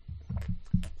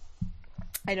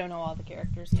I don't know all the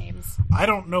characters' names. I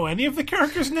don't know any of the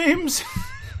characters' names.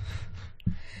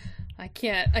 I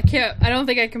don't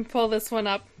think I can pull this one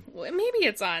up. Maybe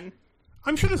it's on.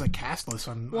 I'm sure there's a cast list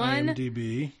on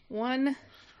IMDb.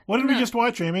 What did we just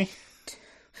watch, Amy?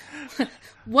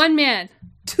 One man,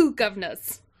 two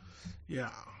governors.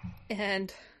 Yeah.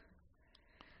 And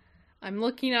I'm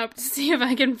looking up to see if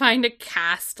I can find a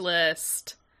cast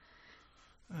list.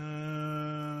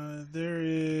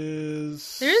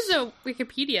 There's a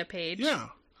Wikipedia page. Yeah.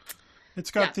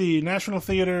 It's got the National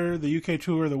Theatre, the UK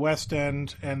Tour, the West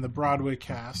End, and the Broadway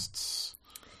casts.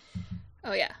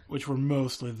 Oh, yeah. Which were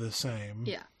mostly the same.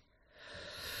 Yeah.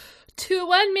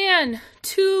 One man,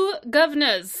 two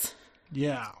governors.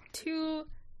 Yeah. Two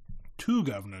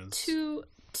governors. Two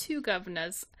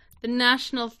governors. The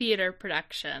National Theatre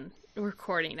production,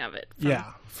 recording of it.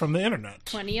 From the internet.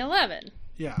 2011.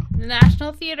 Yeah. The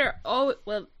National Theatre,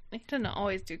 they don't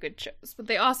always do good shows, but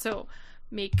they also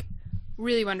make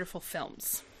really wonderful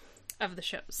films of the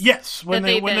shows. Yes, when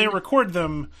they record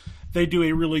them, they do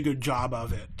a really good job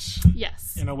of it.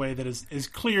 Yes. In a way that is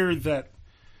clear that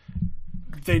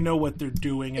they know what they're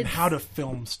doing and how to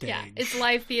film stage. Yeah, it's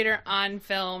live theater on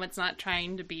film. It's not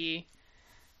trying to be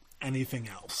anything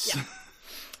else.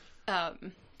 Yeah.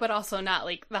 But also not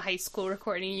like the high school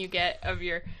recording you get of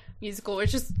your musical,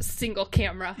 which is a single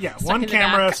camera. Yeah, one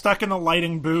camera stuck in the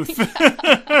lighting booth.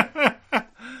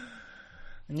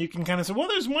 And you can kind of say, well,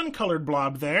 there's one colored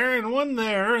blob there and one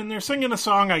there, and they're singing a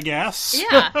song, I guess.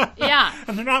 Yeah.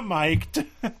 And they're not mic'd.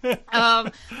 Yes,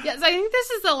 I think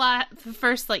this is the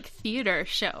first, theater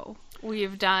show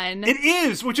we've done. It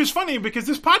is, which is funny, because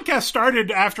this podcast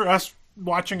started after us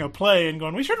watching a play and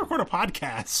going, we should record a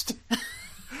podcast.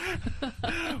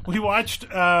 We watched,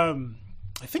 I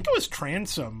think it was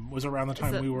Transom was around the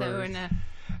time we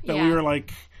were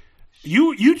like...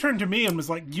 You turned to me and was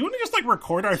like, do you want to just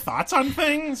record our thoughts on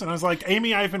things? And I was like,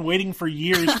 Amy, I've been waiting for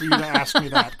years for you to ask me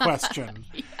that question.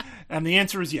 Yeah. And the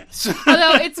answer is yes.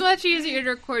 Although it's much easier to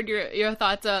record your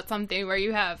thoughts about something where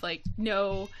you have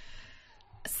about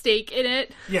stake in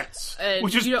it. Yes.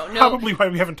 Which is probably why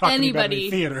we haven't talked about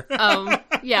any theater.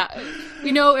 Yeah.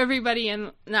 We know everybody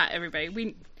and not everybody.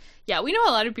 We know a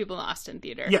lot of people in Austin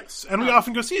theater. Yes. And we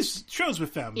often go see shows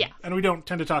with them. Yeah. And we don't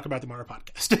tend to talk about them on our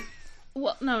podcast.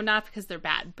 Well, no, not because they're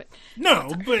bad, but...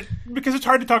 No, but because it's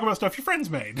hard to talk about stuff your friends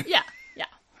made. Yeah.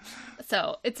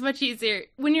 So, it's much easier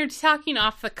when you're talking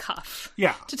off the cuff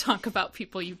to talk about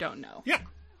people you don't know. Yeah.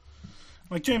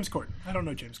 Like James Corden. I don't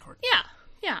know James Corden.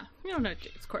 Yeah. You don't know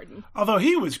James Corden. Although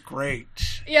he was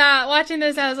great. Yeah, watching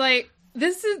this, I was like,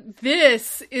 this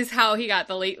is how he got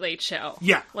the Late Late Show.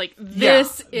 Yeah.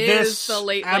 This is the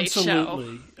Late Late Show.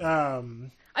 Absolutely.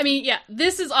 I mean,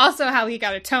 this is also how he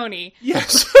got a Tony.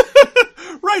 Yes.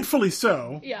 Rightfully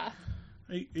so. Yeah.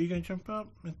 Are you going to jump up?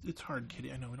 It's hard,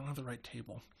 Kitty. I know, we don't have the right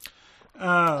table.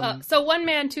 So One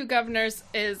Man, Two Governors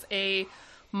is a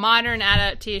modern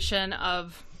adaptation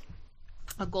of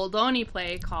a Goldoni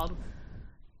play called...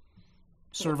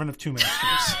 Servant of Two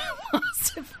Masters.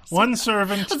 One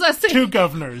servant, two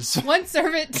governors. One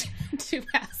servant, two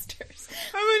masters.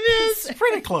 I mean, it's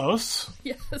pretty close.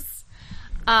 Yes.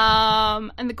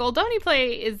 And the Goldoni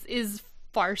play is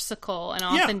farcical and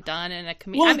often done in a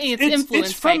comedian. Well, I mean, it's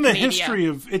influenced it's from by the commedia. history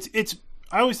of it's.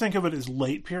 I always think of it as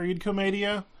late period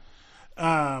commedia,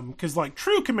 because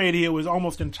true commedia was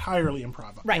almost entirely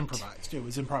improvised. It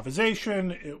was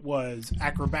improvisation. It was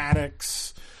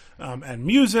acrobatics, and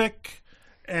music,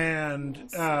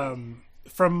 and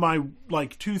from my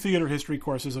two theater history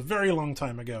courses a very long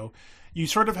time ago, you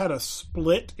sort of had a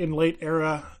split in late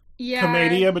era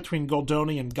commedia between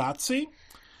Goldoni and Gozzi.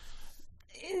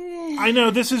 I know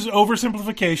this is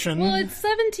oversimplification. Well, it's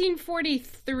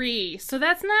 1743, so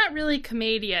that's not really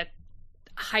commedia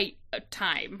height of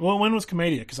time. Well, when was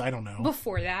commedia? Because I don't know.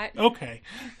 Before that. Okay.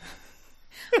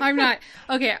 I'm not.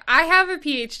 Okay, I have a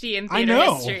PhD in theater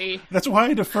history. That's why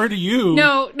I defer to you.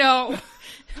 No.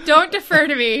 Don't defer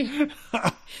to me.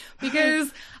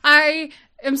 Because I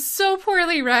am so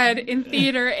poorly read in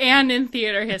theater and in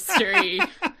theater history.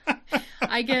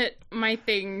 I get my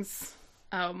things...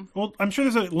 well, I'm sure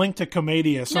there's a link to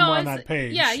Commedia somewhere on that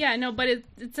page. No, but it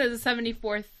says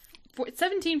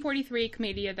 1743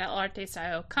 Commedia dell'arte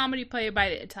style comedy play by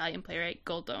the Italian playwright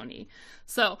Goldoni.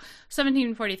 So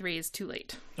 1743 is too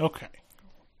late. Okay.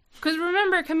 Because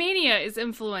remember, Commedia is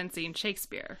influencing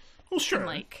Shakespeare. Well, sure.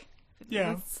 And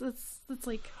it's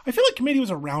like... I feel like Commedia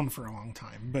was around for a long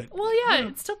time, but... Well, yeah,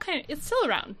 it's still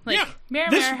around.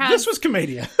 This was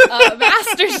Commedia. A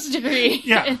master's degree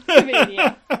in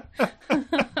Commedia.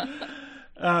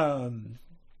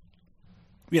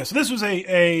 So this was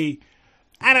a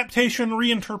adaptation,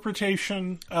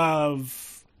 reinterpretation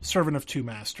of Servant of Two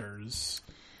Masters.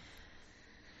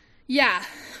 Yeah,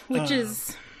 which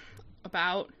is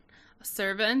about a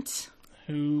servant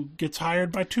who gets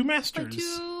hired by two masters.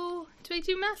 To be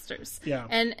two masters. Yeah.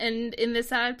 And in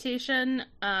this adaptation,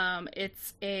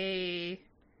 it's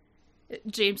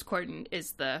James Corden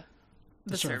is the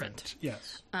servant.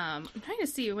 Yes. I'm trying to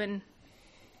see when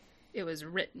it was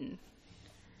written.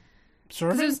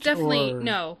 Servant? It was definitely,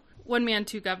 no, One Man,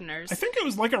 Two Governors. I think it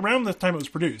was like around the time it was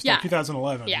produced, like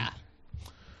 2011. Yeah.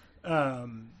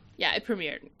 Yeah, it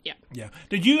premiered. Yeah. Yeah.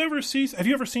 Have you ever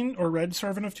seen or read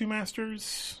Servant of Two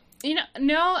Masters?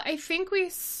 No, I think we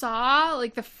saw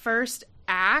like the first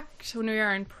act when we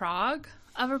were in Prague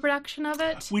of a production of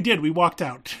it. We did. We walked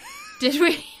out. Did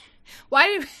we? Why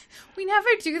did we never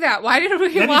do that? Why did we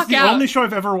walk out? That is the only show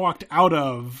I've ever walked out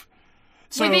of.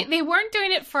 So wait, they weren't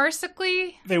doing it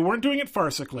farcically? They weren't doing it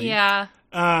farcically. Yeah.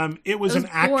 It was an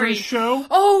actor's show.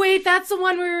 Oh, wait, that's the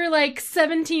one where we were like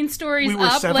 17 stories up. We were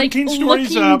 17 like, stories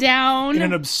looking up down. In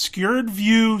an obscured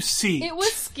view seat. It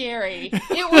was scary.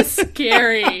 It was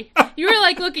scary. You were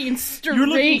like looking straight down. You were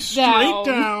looking straight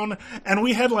down, and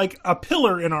we had like a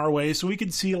pillar in our way so we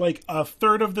could see like a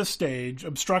third of the stage,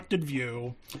 obstructed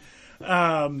view.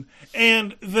 And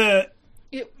the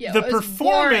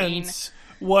performance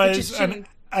was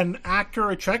an actor,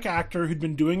 a Czech actor who'd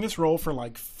been doing this role for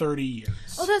like 30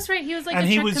 years. Oh, that's right. He was like a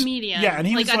Czech comedian. Yeah, and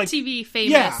he was like TV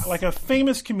famous. Yeah, like a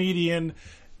famous comedian.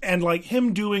 And like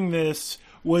him doing this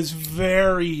was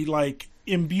very like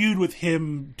imbued with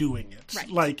him doing it. Right.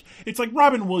 Like it's like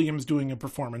Robin Williams doing a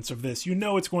performance of this. You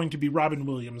know it's going to be Robin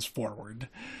Williams forward.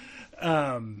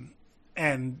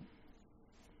 And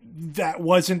that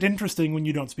wasn't interesting when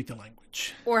you don't speak the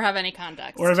language. Or have any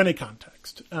context.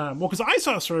 Well, because I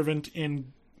saw Servant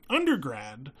in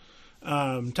undergrad.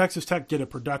 Texas Tech did a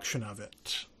production of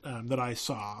it that I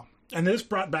saw. And this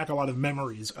brought back a lot of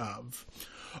memories of.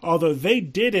 Although they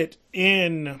did it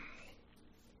in,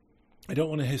 I don't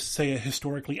want to say a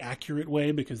historically accurate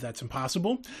way because that's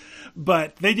impossible,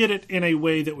 but they did it in a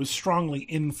way that was strongly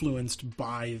influenced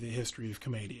by the history of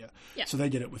Commedia. Yeah. So they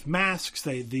did it with masks.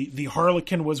 The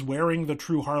Harlequin was wearing the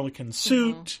true Harlequin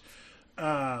suit.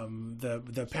 Mm-hmm.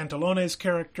 The Pantalones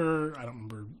character, I don't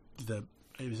remember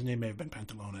his name may have been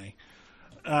Pantalone.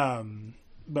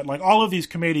 But like all of these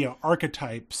Commedia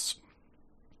archetypes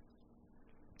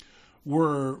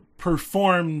were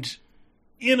performed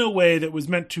in a way that was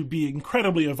meant to be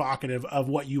incredibly evocative of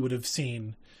what you would have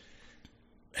seen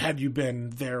had you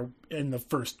been there in the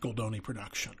first Goldoni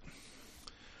production.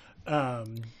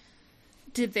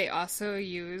 Did they also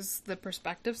use the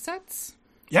perspective sets?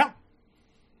 Yeah.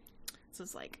 So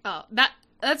it's like,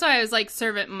 that's why I was like,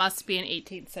 Servant must be an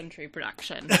 18th century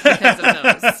production because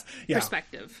of those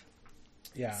perspective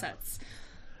sets.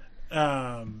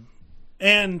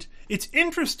 And it's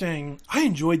interesting. I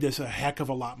enjoyed this a heck of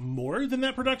a lot more than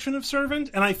that production of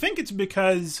Servant. And I think it's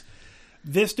because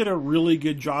this did a really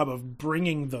good job of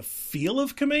bringing the feel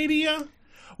of Commedia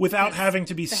without having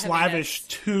to be slavish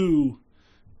to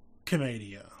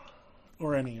Commedia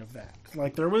or any of that.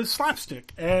 Like, there was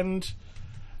slapstick. And,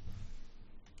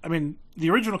 I mean, the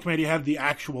original Commedia had the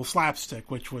actual slapstick,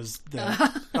 which was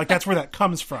like, that's where that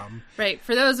comes from. Right.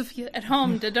 For those of you at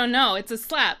home that don't know, it's a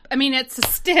slap. I mean, it's a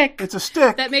stick. It's a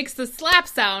stick. That makes the slap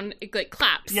sound, it like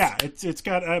claps. Yeah, it's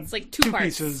got it's like two parts.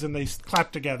 Pieces, and they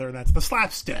clap together, and that's the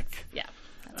slapstick. Yeah,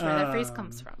 that's where that phrase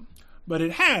comes from. But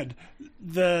it had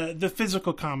the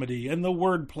physical comedy and the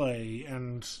wordplay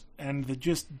and the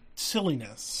just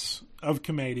silliness of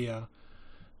Commedia,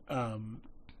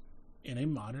 in a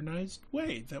modernized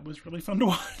way that was really fun to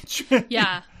watch.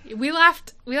 Yeah, we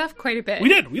laughed quite a bit. We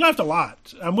did. We laughed a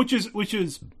lot, which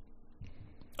is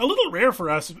a little rare for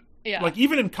us. Yeah. Like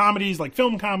even in comedies, like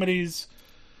film comedies,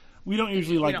 we don't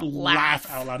usually laugh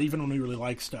out loud, even when we really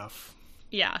like stuff.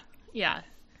 Yeah, yeah.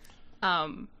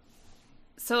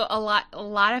 So a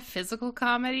lot of physical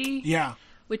comedy. Yeah.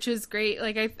 Which is great.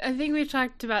 Like I think we've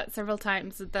talked about several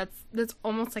times that's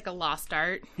almost like a lost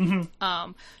art.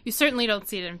 Mm-hmm. You certainly don't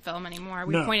see it in film anymore.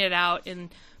 We pointed out in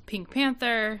Pink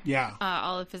Panther. Yeah.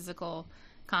 All the physical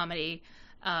comedy.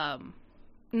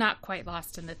 Not quite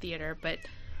lost in the theater, but.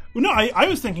 Well, no, I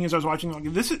was thinking as I was watching, like,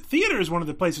 theater is one of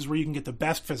the places where you can get the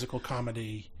best physical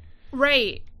comedy.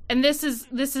 Right, and this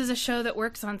is a show that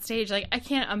works on stage. Like I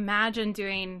can't imagine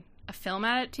doing a film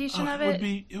adaptation of it.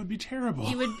 It would be terrible.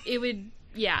 It would.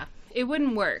 Yeah, it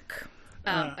wouldn't work.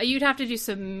 You'd have to do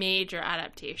some major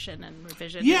adaptation and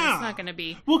revision. Yeah, it's not going to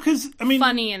be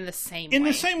funny in the same way.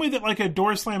 The same way that like a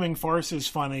door slamming farce is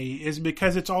funny is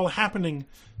because it's all happening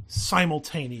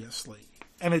simultaneously,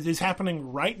 and it is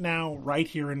happening right now, right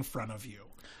here in front of you.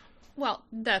 Well,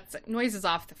 Noises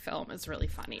Off the Film is really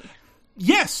funny.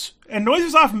 Yes, and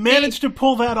Noises Off managed to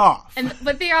pull that off.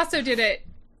 But they also did it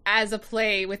as a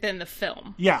play within the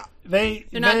film. Yeah, they're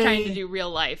not trying to do real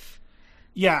life.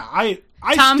 Yeah, I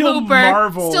Tom still Hooper,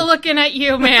 marvel. Still looking at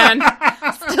you, man.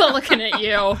 Still looking at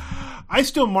you. I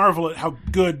still marvel at how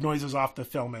good Noises Off the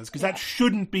film is, because that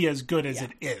shouldn't be as good as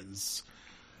it is.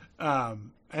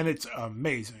 And it's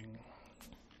amazing.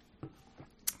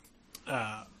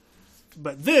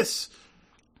 But this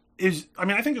is, I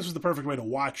mean, I think this was the perfect way to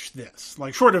watch this.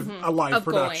 Like, short of a live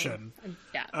production.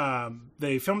 Yeah.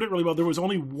 They filmed it really well. There was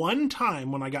only one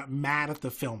time when I got mad at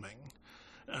the filming,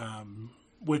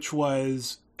 which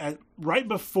was right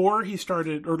before he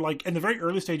started, or like in the very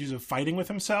early stages of fighting with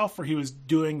himself, where he was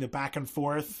doing the back and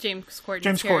forth. James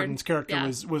Corden's character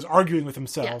was arguing with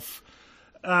himself.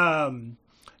 Yeah.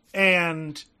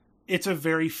 And it's a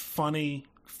very funny,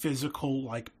 physical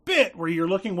like bit where you're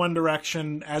looking one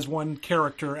direction as one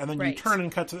character, and then you turn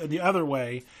and cut to the other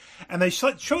way. And they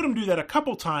showed him do that a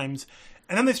couple times,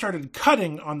 and then they started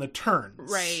cutting on the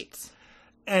turns. Right.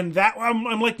 And that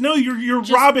I'm like, no, you're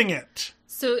robbing it.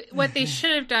 So what they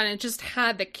should have done is just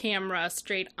had the camera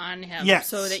straight on him,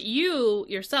 so that you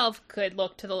yourself could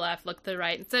look to the left, look to the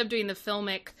right, instead of doing the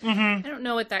filmic. I don't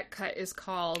know what that cut is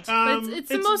called, but it's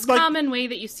the most like common way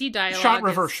that you see dialogue. Shot,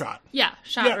 reverse shot. Yeah,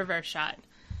 reverse shot.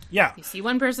 Yeah. You see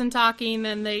one person talking,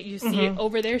 then you see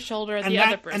over their shoulder the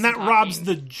other person and that talking. robs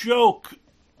the joke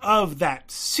of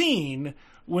that scene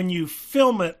when you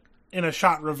film it in a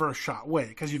shot, reverse shot way,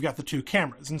 because you've got the two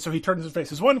cameras. And so he turns his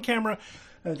face as one camera,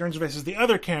 and it turns his face as the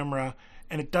other camera,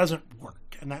 and it doesn't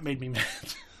work. And that made me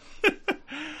mad.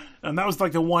 And that was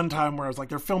like the one time where I was like,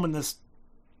 they're filming this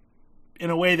in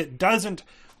a way that doesn't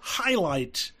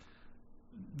highlight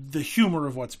the humor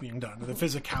of what's being done, or the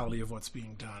physicality of what's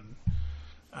being done.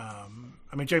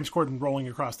 I mean, James Corden rolling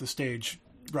across the stage,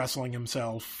 wrestling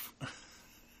himself,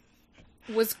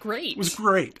 was great.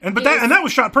 And that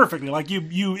was shot perfectly. Like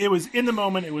it was in the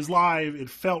moment. It was live. It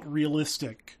felt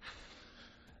realistic.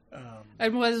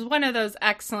 It was one of those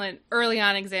excellent early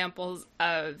on examples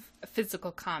of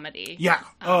physical comedy. Yeah.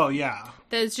 Oh yeah.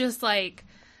 There's just like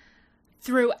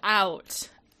throughout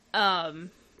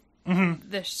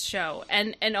this show,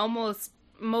 and almost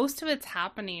most of it's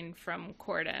happening from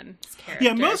Corden's character.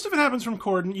 Yeah, most of it happens from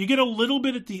Corden. You get a little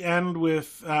bit at the end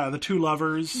with the two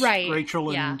lovers, right?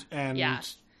 Rachel and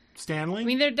Stanley. I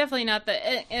mean, they're definitely not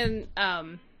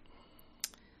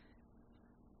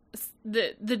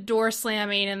the door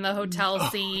slamming in the hotel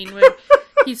scene where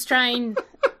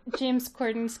James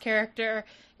Corden's character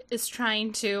is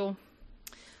trying to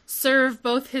serve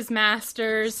both his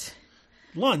masters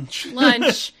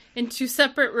lunch in two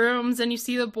separate rooms, and you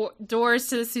see the doors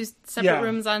to the two separate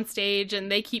rooms on stage, and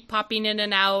they keep popping in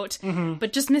and out,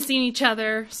 but just missing each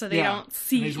other, so they don't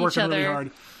see each other. He's working really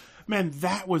hard. Man,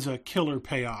 that was a killer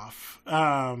payoff.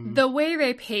 The way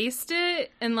they paced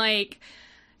it, and like,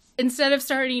 instead of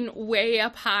starting way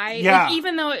up high, like,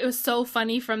 even though it was so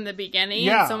funny from the beginning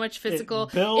and so much physical,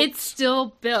 it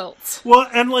still built. Well,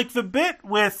 and like the bit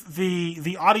with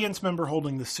the audience member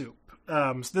holding the soup.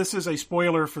 So this is a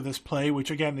spoiler for this play,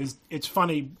 which again it's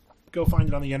funny. Go find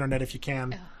it on the internet if you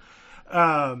can.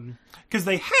 Because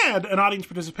they had an audience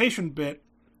participation bit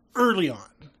early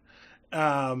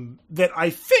on that I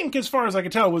think, as far as I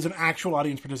could tell, was an actual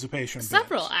audience participation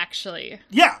Several, bit. Actually.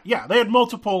 Yeah. They had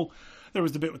multiple. There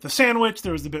was the bit with the sandwich.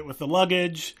 There was the bit with the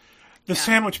luggage. The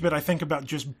sandwich bit, I think, about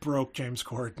just broke James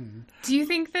Corden. Do you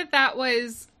think that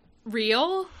was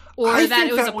real? Or that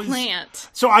it was a plant?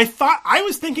 So I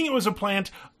was thinking it was a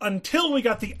plant until we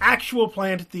got the actual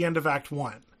plant at the end of Act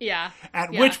 1. Yeah.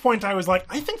 At which point I was like,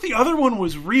 I think the other one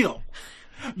was real.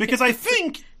 Because I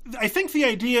think the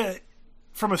idea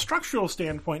from a structural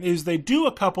standpoint is they do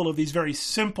a couple of these very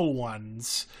simple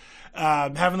ones.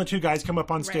 Having the two guys come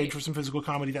up on stage for some physical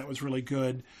comedy, that was really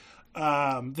good.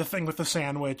 The thing with the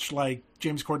sandwich, like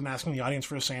James Corden asking the audience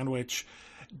for a sandwich,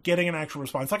 getting an actual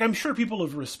response. Like, I'm sure people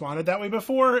have responded that way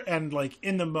before, and like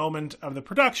in the moment of the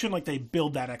production, like they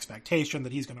build that expectation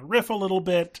that he's going to riff a little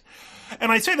bit.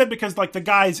 And I say that because like the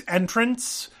guy's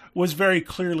entrance was very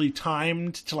clearly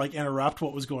timed to like interrupt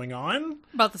what was going on.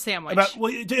 About the sandwich.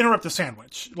 To interrupt the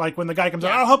sandwich. Like when the guy comes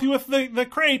out, I'll help you with the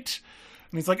crate.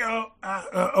 And he's like,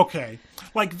 okay.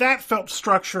 Like that felt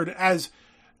structured as,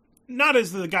 not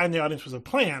as the guy in the audience was a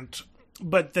plant,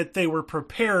 but that they were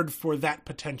prepared for that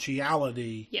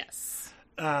potentiality. Yes.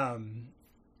 And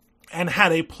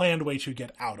had a planned way to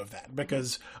get out of that.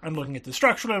 Because I'm looking at the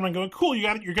structure and I'm going, cool,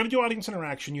 you're going to do audience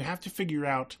interaction. You have to figure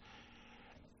out,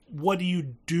 what do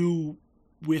you do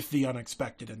with the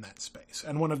unexpected in that space?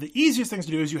 And one of the easiest things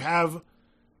to do is I'm going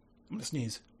to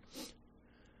sneeze.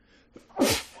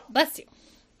 Bless you.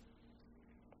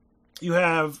 you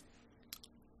have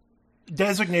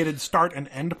designated start and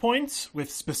end points with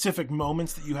specific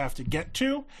moments that you have to get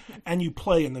to, and you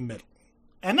play in the middle.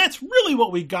 And that's really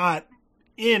what we got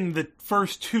in the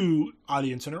first two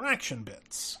audience interaction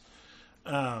bits.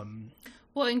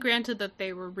 Well, and granted that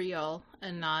they were real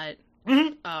and not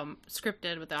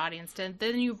scripted with the audience,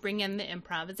 then you bring in the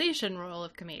improvisation role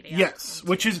of Commedia. Yes,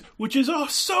 which is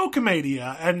so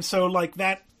Commedia, and so like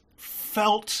that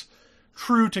felt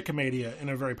true to Commedia in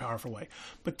a very powerful way.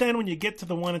 But then when you get to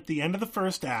the one at the end of the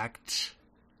first act,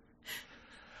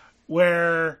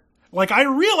 where like I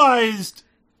realized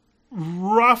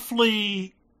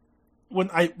roughly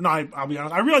I'll be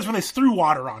honest, I realized when they threw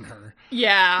water on her.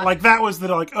 Yeah. Like that was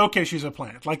like, okay, she's a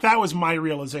plant. Like that was my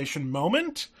realization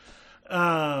moment.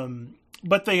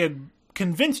 But they had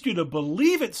convinced you to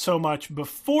believe it so much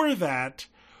before that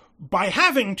by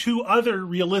having two other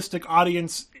realistic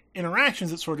audience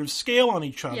interactions that sort of scale on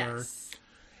each other. Yes.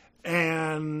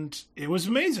 And it was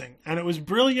amazing. And it was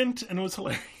brilliant and it was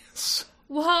hilarious.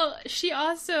 Well, she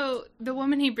also, the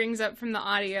woman he brings up from the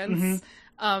audience,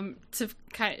 to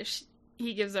kind of,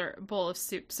 he gives her a bowl of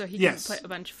soup so he can put a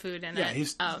bunch of food in it. Yeah,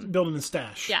 he's building a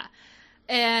stash. Yeah.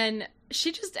 And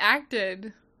she just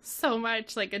acted so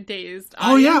much like a dazed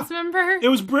audience member. It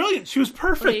was brilliant. She was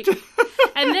perfect. Like,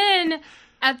 and then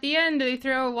at the end, they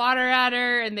throw water at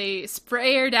her and they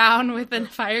spray her down with a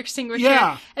fire extinguisher.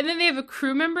 Yeah. And then they have a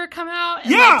crew member come out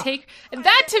and like, take... And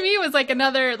that to me was like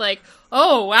another, like,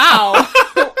 oh, wow.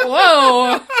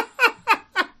 Whoa.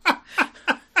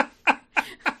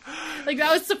 Like,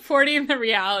 that was supporting the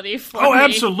reality for me. Oh,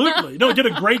 absolutely. No, it did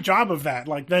a great job of that.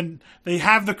 Like, then they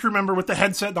have the crew member with the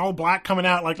headset, the all black coming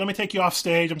out, like, let me take you off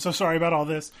stage. I'm so sorry about all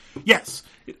this. Yes,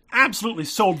 it absolutely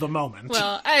sold the moment.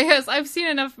 Well, I guess I've seen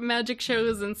enough magic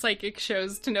shows and psychic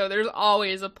shows to know there's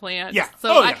always a plant. Yeah.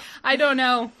 So I don't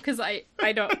know, because I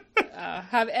don't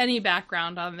have any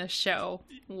background on this show.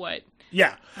 What?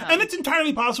 Yeah. And it's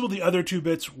entirely possible the other two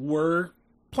bits were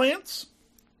plants.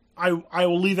 I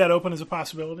will leave that open as a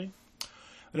possibility.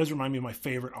 It does remind me of my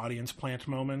favorite audience plant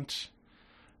moment.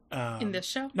 In this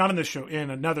show? Not in this show, in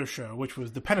another show, which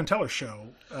was the Penn and Teller show,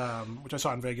 which I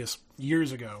saw in Vegas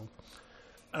years ago.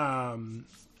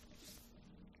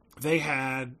 They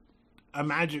had a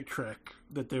magic trick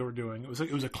that they were doing. It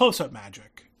was a close-up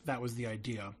magic. That was the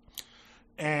idea.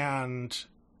 And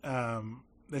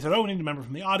they said, we need a member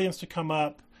from the audience to come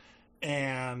up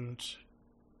and...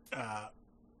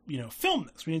 film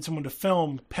this. We need someone to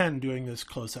film Penn doing this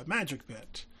close-up magic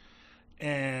bit.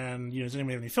 And, does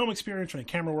anybody have any film experience or any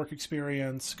camera work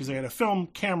experience? Because they had a film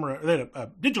camera, they had a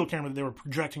digital camera that they were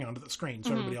projecting onto the screen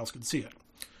so everybody else could see it.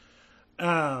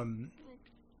 And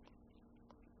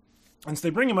so they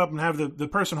bring him up and have the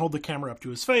person hold the camera up to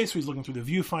his face. So he's looking through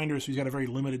the viewfinder, so he's got a very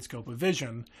limited scope of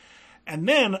vision. And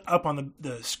then up on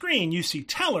the screen, you see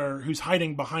Teller, who's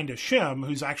hiding behind a shim,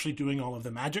 who's actually doing all of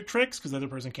the magic tricks because the other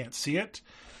person can't see it.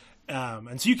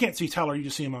 And so you can't see Teller, you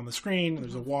just see him on the screen.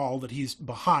 There's a wall that he's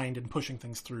behind and pushing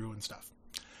things through and stuff.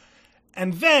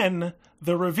 And then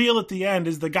the reveal at the end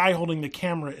is the guy holding the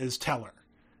camera is Teller.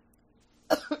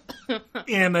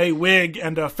 In a wig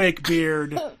and a fake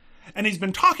beard. And he's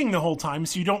been talking the whole time,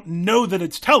 so you don't know that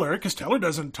it's Teller, because Teller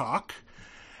doesn't talk.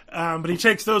 But he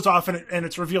takes those off, and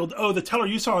it's revealed, the Teller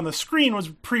you saw on the screen was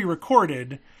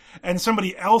pre-recorded, and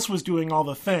somebody else was doing all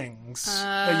the things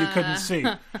that you couldn't see.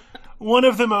 One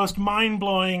of the most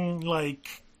mind-blowing,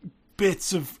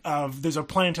 bits of there's a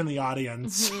plant in the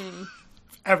audience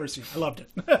ever seen. I loved it.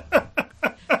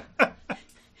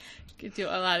 You do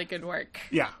a lot of good work.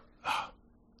 Yeah.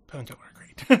 Penn and Teller are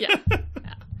great. Yeah.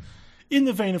 In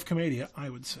the vein of Commedia, I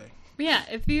would say. But yeah,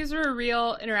 if these were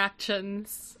real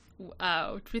interactions,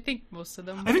 do you think most of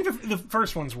them were? I think the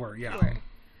first ones were, yeah.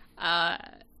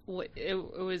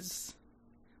 It was...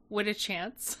 What a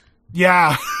chance.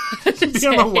 Yeah. To be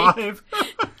on the live.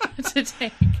 To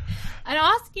take. And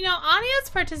also, audience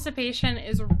participation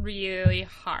is really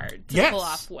hard to pull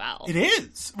off well. It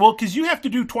is. Well, because you have to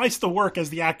do twice the work as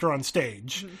the actor on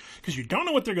stage. Because you don't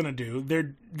know what they're going to do.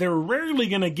 They're rarely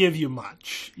going to give you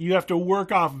much. You have to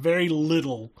work off very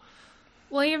little.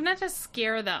 Well, you have not to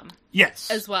scare them. Yes.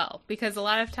 As well. Because a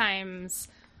lot of times,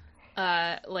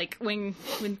 when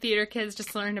theater kids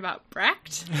just learn about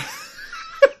Brecht...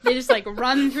 They just,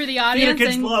 run through the audience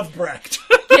theater kids and love Brecht.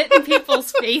 Get in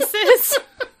people's faces.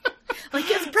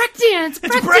 It's Brechtian!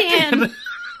 It's Brechtian!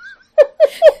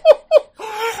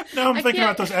 Now I'm thinking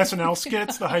about those SNL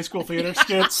skits, the high school theater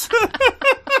skits.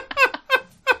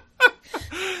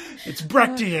 It's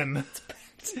Brechtian.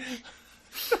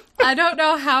 I don't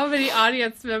know how many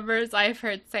audience members I've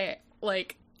heard say,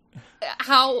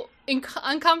 how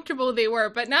uncomfortable they were,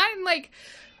 but not in,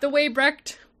 the way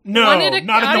Brecht No,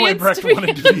 not in the way Brecht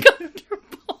wanted to be.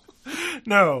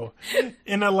 No,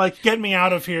 in a like, get me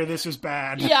out of here. This is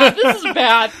bad. Yeah, this is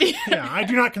bad. Yeah, I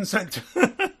do not consent.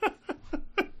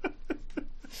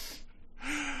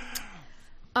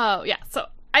 Oh yeah, so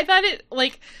I thought it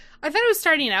was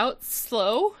starting out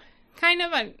slow, kind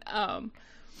of,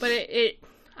 but it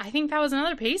I think that was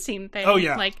another pacing thing. Oh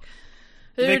yeah, like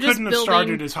they couldn't have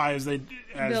started as high as they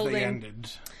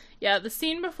ended. Yeah, the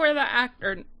scene before the act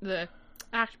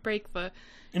break, the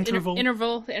interval,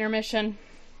 the intermission,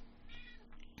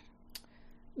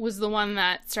 was the one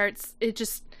that starts. It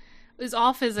was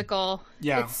all physical.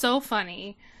 Yeah, it's so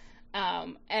funny,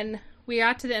 and we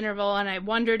got to the interval, and I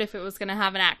wondered if it was going to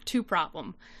have an Act 2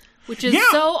 problem, which is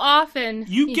so often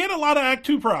you get a lot of Act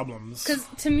 2 problems. Because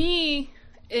to me,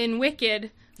 in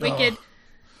Wicked,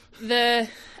 the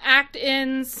act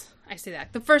ends. I say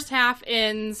that the first half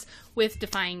ends with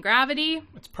defying gravity.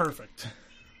 It's perfect.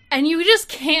 And you just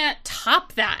can't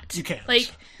top that. You can't. Like,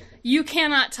 you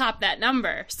cannot top that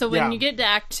number. So when you get to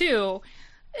Act 2,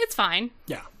 it's fine.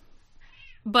 Yeah.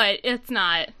 But it's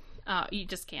not, you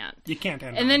just can't. You can't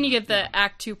end. And then you get the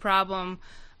Act 2 problem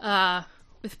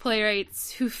with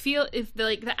playwrights who feel, if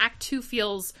the Act 2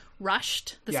 feels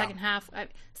rushed, the second half.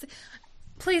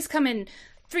 Please come in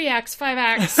 3 acts, 5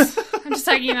 acts. I'm just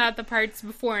talking about the parts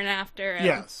before and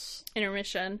after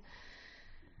intermission.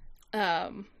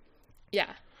 Yeah.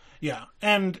 Yeah,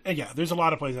 and there's a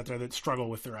lot of plays out there that struggle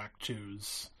with their Act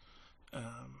 2s.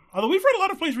 Although we've read a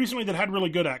lot of plays recently that had really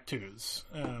good Act 2s.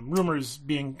 Rumors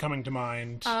coming to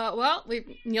mind.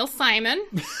 Neil Simon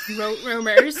wrote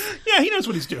Rumors. Yeah, he knows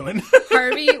what he's doing.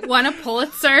 Harvey won a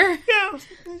Pulitzer. Yeah,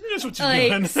 he knows what he's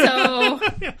doing. So...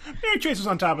 yeah, Mary Chase was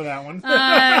on top of that one.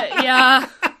 Yeah.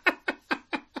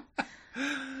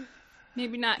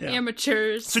 Maybe not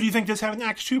amateurs. So do you think this had an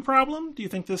Act 2 problem? Do you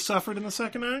think this suffered in the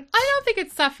second act? I don't think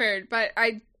it suffered, but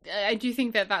I do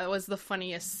think that was the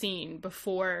funniest scene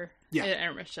before the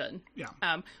intermission.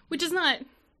 Yeah. Which is not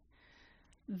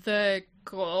the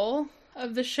goal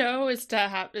of the show, is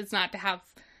not to have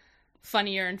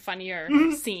funnier and funnier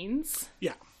scenes.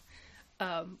 Yeah.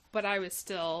 But I was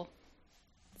still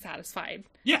satisfied.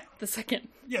 Yeah. The second.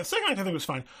 Yeah, the second act I think was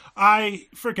fine. I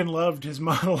freaking loved his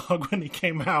monologue when he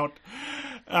came out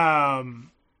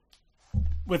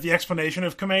with the explanation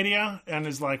of Commedia, and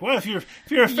is like, well, if you're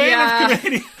a fan of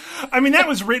Commedia, I mean, that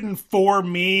was written for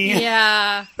me.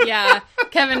 Yeah.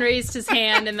 Kevin raised his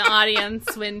hand in the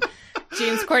audience when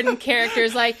James Corden character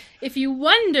is like, if you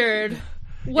wondered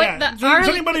what is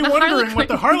anybody wondering what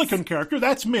the Harlequin character,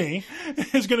 that's me,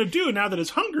 is going to do now that his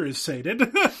hunger is sated.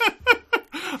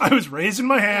 I was raising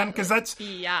my hand because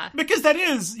that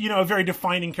is, a very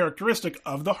defining characteristic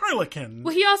of the Harlequin.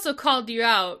 Well, he also called you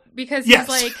out because he's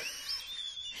like,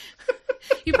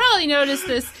 you probably noticed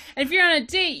this, and if you're on a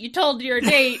date, you told your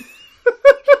date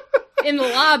in the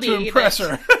lobby to impress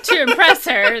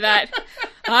her that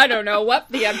I don't know what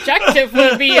the objective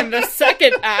will be in the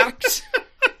second act.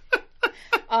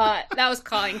 That was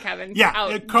calling Kevin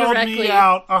out. It called me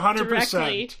out 100%.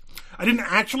 Directly. I didn't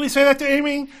actually say that to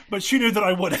Amy, but she knew that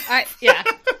I would have. You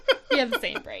have the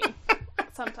same brain.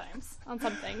 Sometimes. On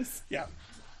some things. Yeah.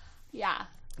 Yeah.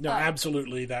 No,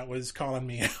 absolutely, that was calling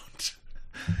me out.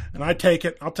 And I take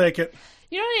it. I'll take it.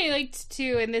 You know what I liked,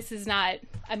 too, and this is not,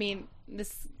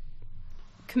 this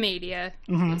Commedia,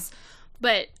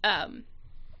 but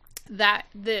that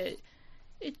the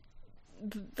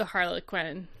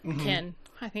Harlequin can,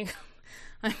 I think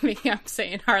I'm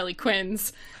saying Harley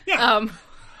Quinn's. Yeah.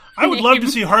 I would love to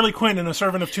see Harley Quinn in A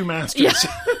Servant of Two Masters.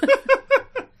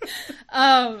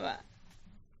 Yeah.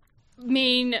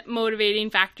 Main motivating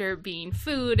factor being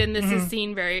food, and this is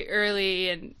seen very early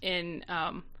in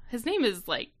his name is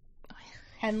like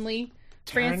Henley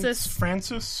Francis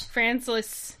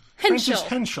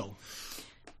Henschel.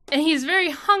 And he's very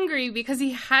hungry because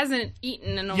he hasn't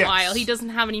eaten in a while. He doesn't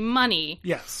have any money.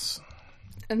 Yes.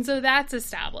 And so that's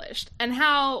established. And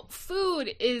how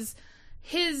food is,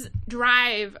 his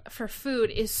drive for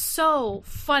food is so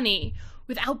funny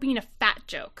without being a fat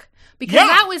joke. Because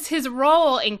that was his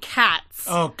role in Cats.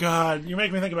 Oh, God. You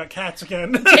make me think about Cats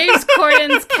again. James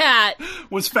Corden's cat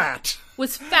was fat,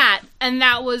 and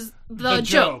that was the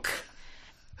joke.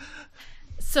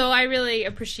 So I really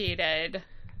appreciated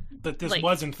that this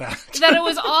wasn't that. That it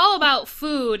was all about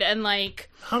food and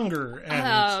hunger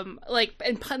and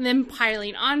and then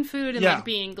piling on food and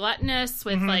being gluttonous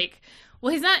with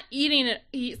well, he's not eating it.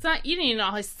 He's not eating it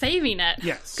all. He's saving it.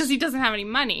 Yes, because he doesn't have any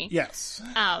money. Yes.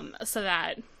 So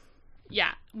that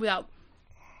without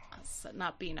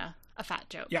not being a fat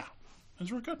joke. Yeah, it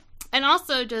was real good. And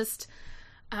also just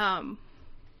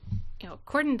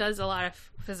Corden does a lot of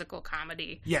physical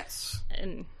comedy. Yes.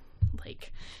 And,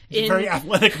 like... He's a very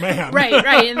athletic man.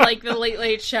 Right. In, like, the Late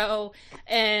Late Show.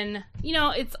 And,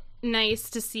 it's nice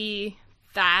to see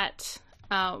that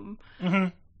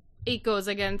it goes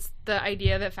against the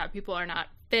idea that fat people are not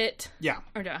fit. Yeah.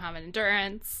 Or don't have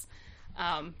endurance.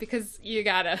 Because you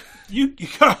gotta... You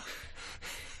gotta...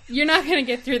 You're not gonna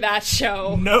get through that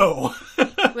show. No.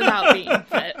 Without being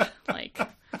fit. Like...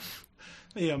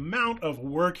 The amount of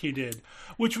work he did,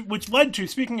 which led to,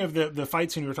 speaking of the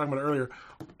fight scene we were talking about earlier,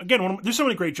 again, there's so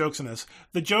many great jokes in this.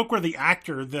 The joke where the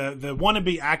actor, the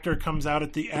wannabe actor, comes out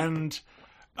at the end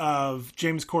of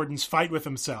James Corden's fight with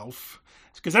himself,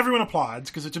 because everyone applauds,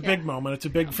 because it's a big moment, it's a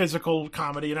big physical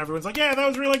comedy, and everyone's like, yeah, that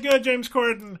was really good, James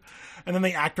Corden. And then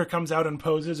the actor comes out and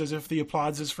poses as if the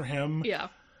applause is for him. Yeah.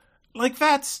 Like,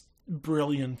 that's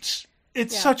brilliant.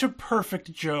 It's such a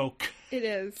perfect joke. It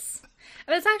is.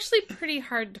 And it's actually pretty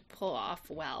hard to pull off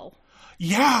well.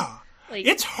 Yeah. Like,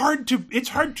 it's hard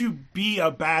to be a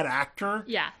bad actor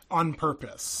on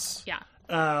purpose. Yeah.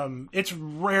 It's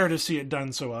rare to see it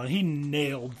done so well. And he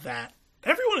nailed that.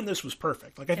 Everyone in this was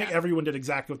perfect. Like, I think everyone did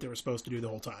exactly what they were supposed to do the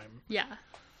whole time. Yeah.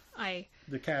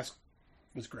 The cast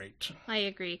was great. I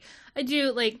agree. I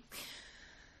do,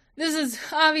 this is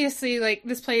obviously,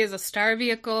 this play is a star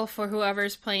vehicle for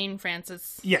whoever's playing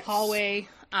Frances Hallway.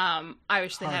 I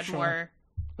wish they had more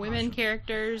women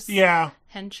characters. Yeah.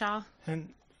 Henschel.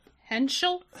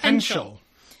 Henschel.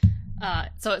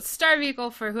 So it's star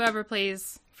vehicle for whoever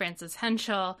plays Frances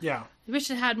Henschel. Yeah. I wish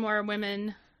it had more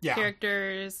women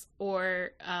characters,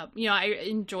 or, I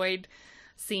enjoyed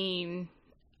seeing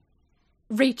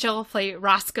Rachel play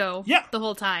Roscoe the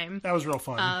whole time. That was real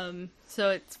fun. So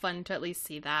it's fun to at least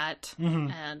see that.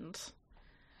 Mm-hmm. And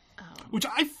which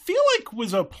I feel like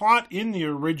was a plot in the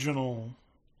original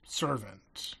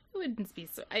Servant. It wouldn't be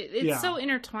so... It's so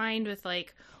intertwined with,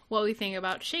 what we think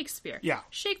about Shakespeare. Yeah.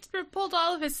 Shakespeare pulled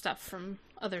all of his stuff from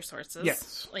other sources.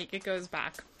 Yes. It goes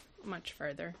back much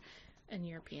further in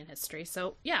European history.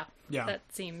 So, that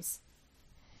seems...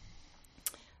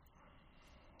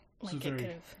 It's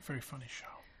a very funny show.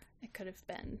 It could have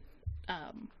been.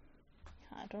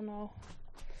 I don't know.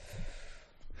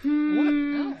 What?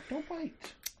 No, don't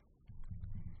bite.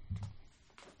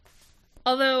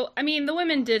 Although, the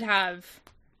women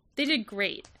they did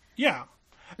great. Yeah.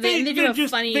 They do a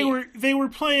funny... They were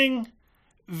playing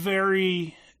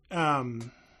very, not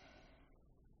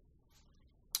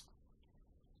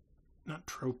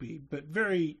tropey, but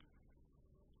very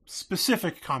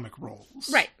specific comic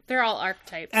roles. Right. They're all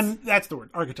archetypes. And that's the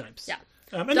word, archetypes. Yeah.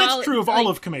 And that's true of all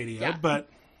of Commedia, but...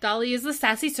 Dolly is the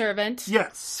sassy servant.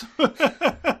 Yes.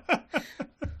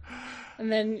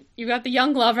 And then you got the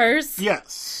young lovers.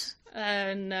 Yes.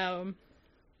 And,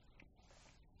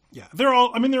 yeah, they're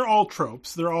all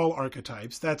tropes. They're all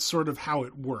archetypes. That's sort of how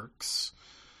it works.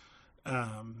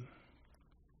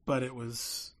 But it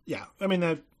was,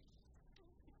 that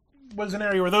was an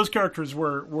area where those characters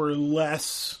were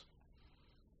less,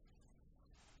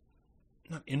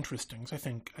 not interesting. I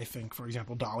think, for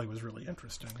example, Dolly was really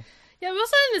interesting. Yeah, but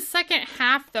also in the second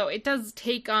half, though, it does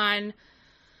take on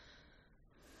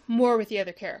more with the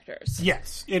other characters.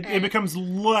 Yes, it becomes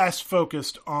less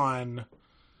focused on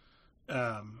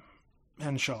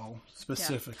Henschel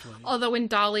specifically. Yeah. Although when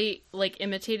Dolly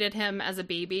imitated him as a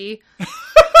baby,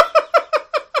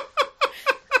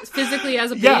 physically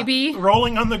as a baby,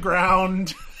 rolling on the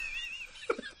ground,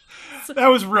 that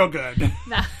was real good.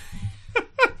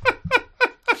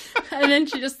 And then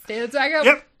she just stands back up.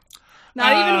 Yep.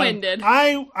 Not even winded.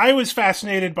 I was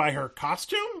fascinated by her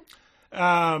costume.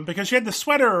 Because she had the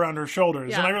sweater around her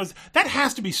shoulders, and I realized that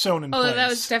has to be sewn in place. Oh, that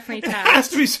was definitely tapped. It has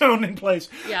to be sewn in place.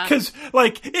 Yeah. Because,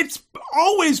 it's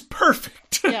always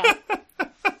perfect. Yeah.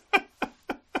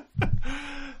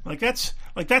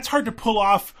 that's hard to pull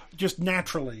off just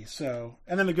naturally, so...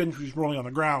 And then the good news was rolling on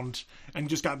the ground, and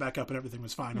just got back up, and everything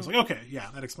was fine. I was like, okay, yeah,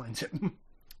 that explains it.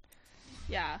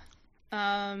 Yeah.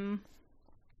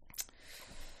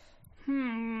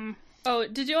 Oh,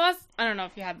 did you ask? I don't know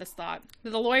if you had this thought.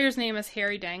 The lawyer's name is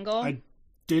Harry Dangle. I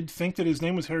did think that his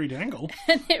name was Harry Dangle.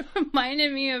 And it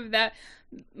reminded me of that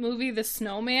movie, The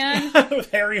Snowman.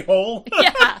 With Harry Hole?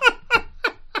 Yeah.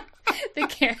 The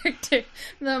character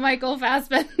that Michael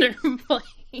Fassbender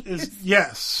plays.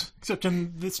 Yes. Except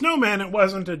in The Snowman, it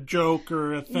wasn't a joke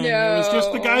or a thing. No, it was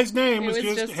just the guy's name. It was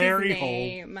just Harry his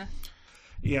name. Hole.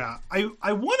 Yeah,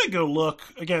 I want to go look,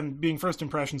 again, being first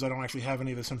impressions, I don't actually have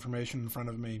any of this information in front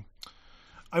of me.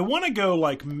 I want to go,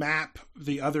 map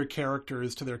the other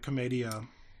characters to their Commedia.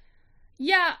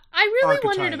 Yeah, I really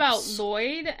archetypes. wondered about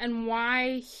Lloyd and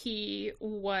why he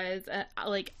was,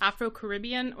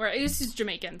 Afro-Caribbean, or I guess he's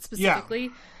Jamaican,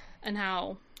 specifically. and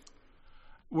how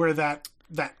where that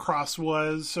cross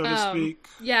was, so to speak.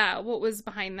 Yeah, what was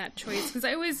behind that choice? Because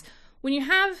I always, when you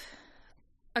have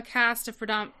a cast of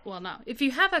if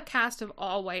you have a cast of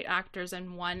all white actors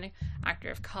and one actor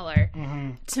of color,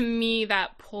 to me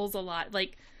that pulls a lot.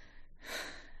 Like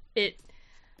it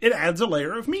adds a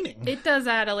layer of meaning. It does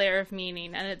add a layer of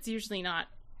meaning, and it's usually not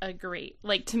a great.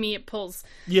 Like, to me, it pulls.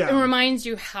 Yeah, it reminds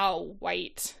you how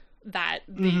white that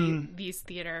these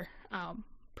theater,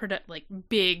 like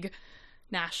big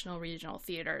national regional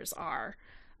theaters are.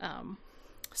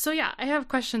 So yeah, I have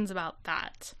questions about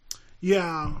that.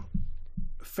 Yeah,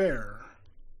 fair.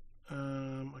 I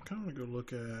kind of want to go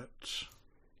look at,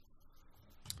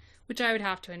 which I would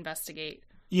have to investigate.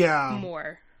 Yeah,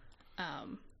 more.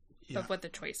 Of what the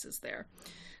choice is there.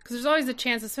 Because there's always a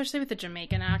chance, especially with the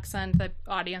Jamaican accent, that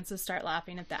audiences start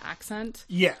laughing at the accent.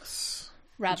 Yes.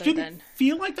 Rather didn't than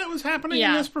feel like that was happening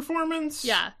in this performance.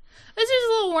 Yeah. This is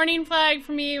a little warning flag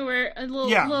for me, where a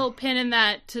little pin in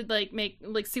that to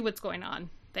see what's going on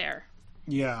there.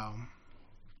 Yeah.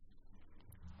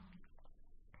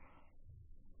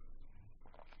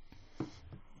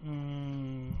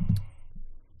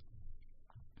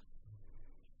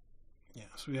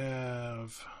 Yes, we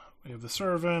have the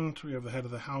servant, we have the head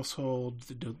of the household,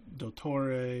 the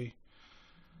dottore,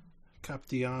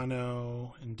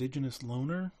 Captiano, indigenous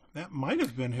loner. That might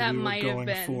have been who we were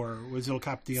going for. Was Il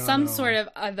Captiano some sort of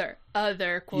other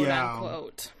quote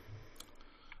unquote?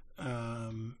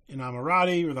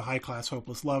 Innamorati were the high class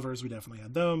hopeless lovers. We definitely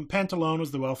had them. Pantalone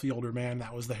was the wealthy older man.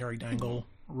 That was the Harry Dangle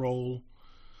role.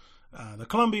 The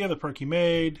Columbia, the perky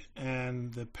maid,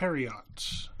 and the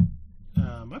Periot.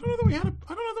 I don't know that we had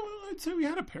I'd say we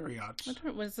had a Periot.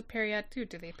 What does the Periot do?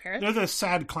 Do they parrot? They're the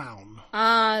sad clown.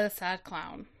 The sad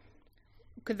clown.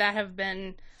 Could that have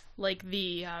been like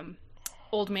the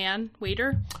old man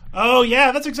waiter? Oh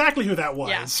yeah, that's exactly who that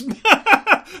was.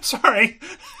 Yeah. Sorry.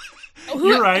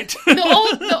 You're right.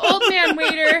 the old man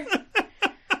waiter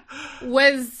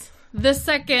was the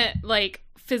second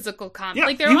physical comedy. Yeah,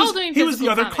 like they're all doing physical comedy. He was the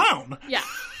other clown. Yeah.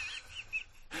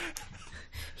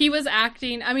 He was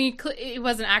acting. I mean, it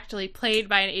wasn't actually played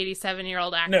by an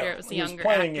 87-year-old actor. No, it was a younger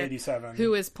playing actor 87. who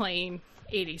was playing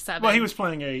 87. Well, he was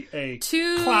playing a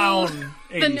clown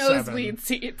 87. The nosebleed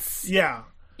seats. Yeah.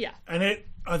 Yeah. And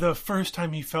the first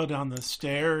time he fell down the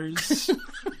stairs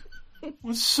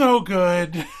was so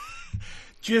good.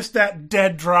 Just that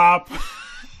dead drop.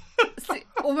 See,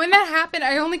 when that happened,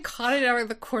 I only caught it out of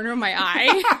the corner of my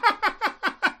eye.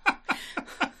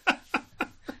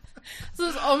 So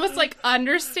it was almost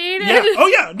understated. Yeah. Oh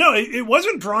yeah, no, it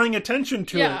wasn't drawing attention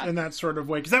to it in that sort of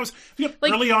way, because that was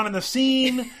early on in the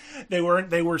scene. They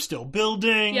were still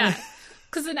building. Yeah,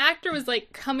 because an actor was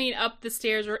coming up the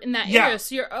stairs or in that area,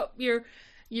 so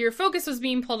your focus was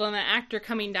being pulled on the actor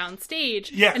coming down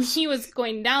stage. Yes, and he was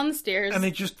going downstairs, and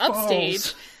they just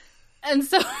upstage, falls. And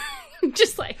so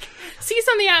just see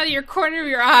something out of your corner of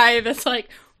your eye that's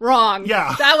wrong.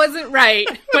 Yeah, that wasn't right.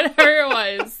 Whatever it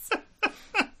was.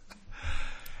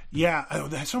 Yeah,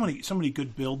 there's so many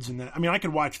good builds in that. I mean, I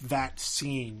could watch that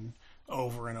scene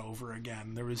over and over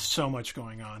again. There was so much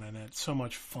going on in it, so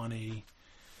much funny.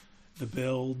 The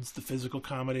builds, the physical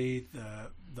comedy,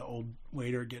 the old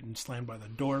waiter getting slammed by the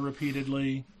door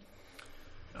repeatedly.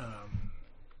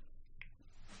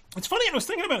 It's funny, I was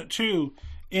thinking about it too,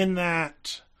 in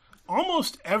that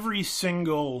almost every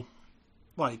single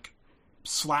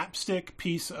slapstick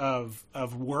piece of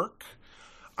work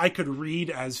I could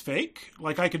read as fake.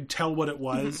 I could tell what it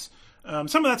was. Some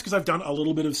of that's because I've done a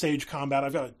little bit of stage combat.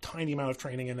 I've got a tiny amount of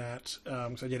training in that,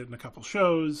 because I did it in a couple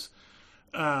shows.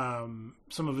 Some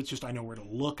of it's just I know where to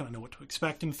look and I know what to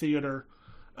expect in theater.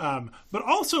 But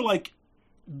also,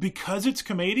 because it's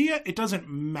commedia, it doesn't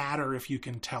matter if you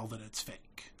can tell that it's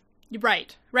fake.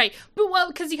 Right. But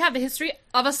because you have the history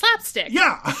of a slapstick.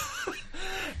 Yeah.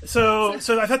 So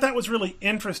I thought that was really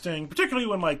interesting, particularly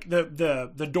when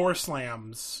the door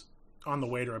slams on the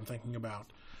waiter I'm thinking about.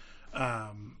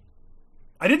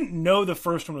 I didn't know the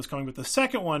first one was coming, but the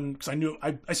second one, because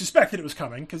I suspected it was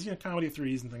coming, because comedy of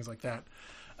threes and things like that.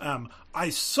 I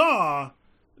saw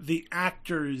the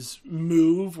actor's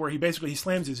move where he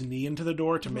slams his knee into the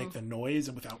door to make the noise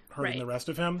and without hurting the rest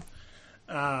of him.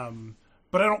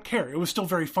 But I don't care. It was still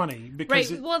very funny.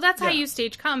 Because well, that's how you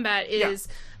stage combat is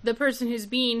the person who's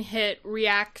being hit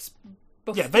reacts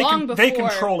long before. They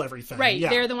control everything. Right. Yeah.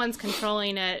 They're the ones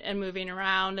controlling it and moving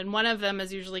around. And one of them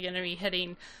is usually going to be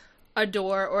hitting a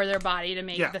door or their body to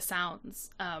make the sounds.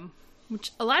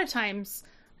 Which a lot of times,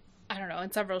 I don't know,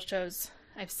 in several shows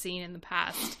I've seen in the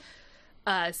past,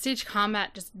 stage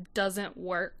combat just doesn't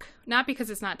work. Not because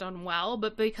it's not done well,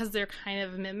 but because they're kind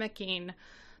of mimicking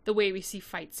the way we see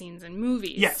fight scenes in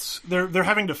movies. Yes, they're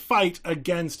having to fight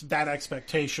against that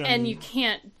expectation. And you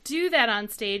can't do that on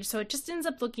stage, so it just ends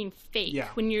up looking fake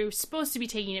when you're supposed to be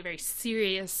taking it very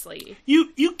seriously.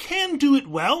 You can do it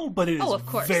well, but it is of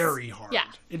course. very hard. Yeah.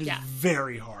 It is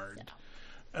very hard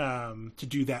to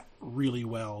do that really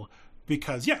well.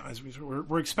 Because, as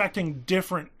we're expecting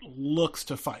different looks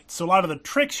to fight. So a lot of the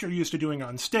tricks you're used to doing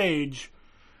on stage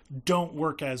don't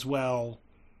work as well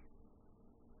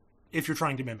if you're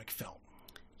trying to mimic film.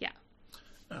 Yeah.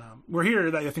 We're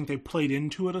here, I think they played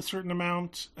into it a certain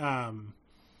amount.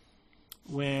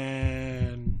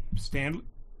 When Stanley,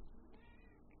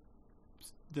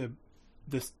 the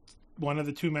one of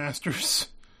the two masters,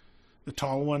 the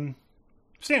tall one,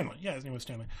 Stanley, his name was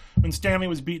Stanley. When Stanley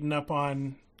was beaten up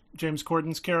on James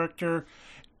Corden's character,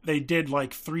 they did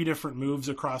like 3 different moves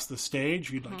across the stage.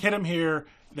 You'd like hit him here.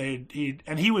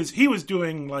 He was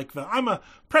doing like the I'm a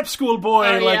prep school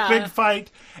boy big fight,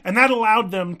 and that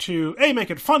allowed them to make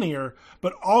it funnier,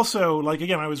 but also like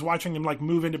again I was watching them like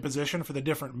move into position for the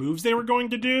different moves they were going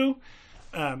to do.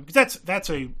 Because that's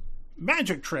a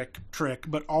magic trick,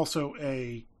 but also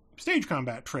a stage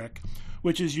combat trick,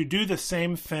 which is you do the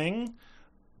same thing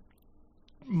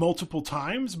multiple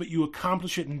times, but you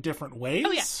accomplish it in different ways.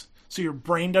 Oh, yeah. So your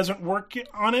brain doesn't work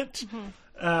on it.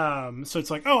 So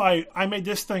it's like, I made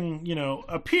this thing,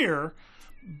 appear,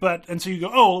 and so you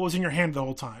go, it was in your hand the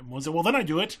whole time. Was it? Well, then I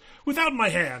do it without my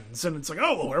hands, and it's like,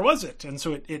 where was it? And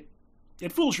so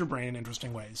it fools your brain in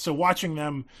interesting ways. So watching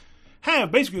them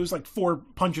basically it was like 4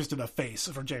 punches to the face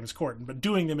for James Corden, but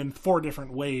doing them in 4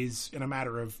 different ways in a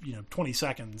matter of 20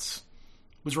 seconds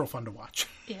was real fun to watch.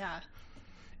 Yeah.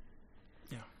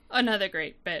 Another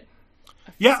great bit.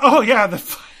 Yeah. Oh, yeah. The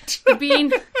fight.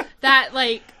 Being that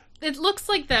it looks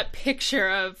like that picture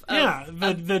of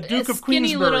the Duke of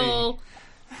skinny Queensberry, little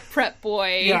prep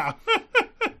boy. Yeah.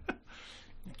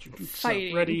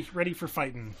 Fighting. Ready for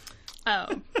fighting.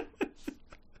 Oh.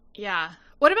 Yeah.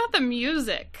 What about the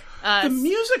music? The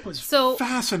music was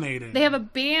fascinating. They have a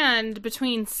band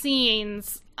between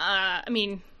scenes.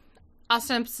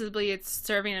 Ostensibly, it's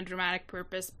serving a dramatic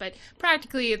purpose, but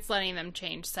practically it's letting them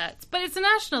change sets. But it's a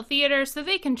national theater, so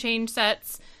they can change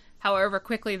sets however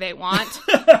quickly they want.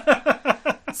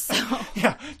 So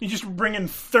yeah, you just bring in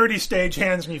 30 stage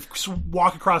hands and you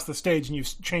walk across the stage and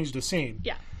you've changed a scene.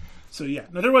 Yeah. So yeah,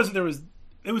 no,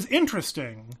 it was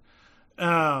interesting.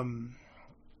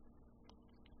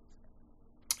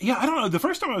 Yeah, I don't know. The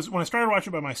first time when I started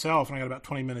watching it by myself, and I got about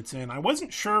 20 minutes in, I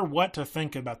wasn't sure what to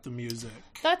think about the music.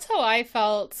 That's how I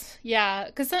felt. Yeah,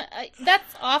 because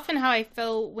that's often how I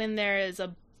feel when there is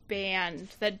a band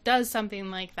that does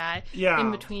something like that in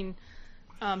between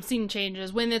scene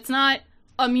changes. When it's not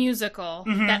a musical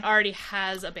that already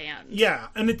has a band. Yeah,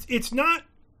 and it's not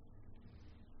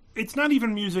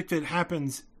even music that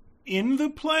happens in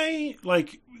the play.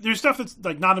 Like, there's stuff that's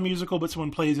like not a musical, but someone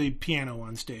plays a piano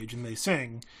on stage and they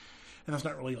sing, and that's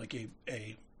not really like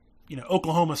a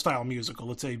Oklahoma style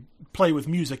musical. It's a play with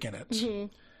music in it.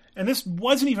 And this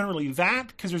wasn't even really that,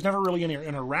 because there's never really any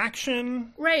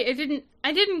interaction. Right.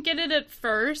 I didn't get it at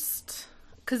first,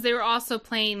 because they were also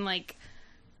playing like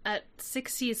a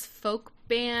 60s folk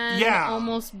band,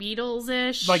 almost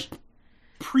Beatles-ish, like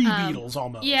pre-Beatles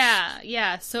almost.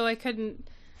 Yeah. So I couldn't.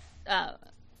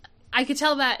 I could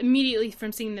tell that immediately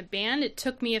from seeing the band. It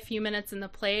took me a few minutes in the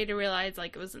play to realize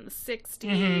like it was in the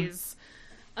 60s.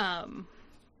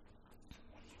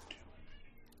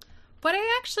 But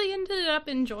I actually ended up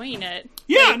enjoying it.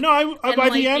 Yeah, by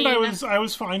the end I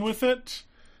was fine with it.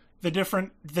 The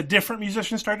different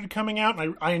musicians started coming out,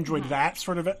 and I enjoyed that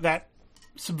sort of that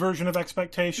subversion of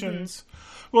expectations.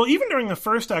 Well, even during the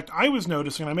first act, I was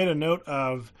noticing, I made a note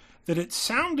of, that it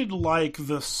sounded like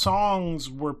the songs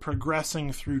were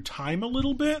progressing through time a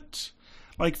little bit.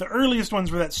 Like, the earliest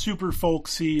ones were that super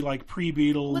folksy, like,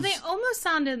 pre-Beatles. Well, they almost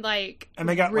sounded like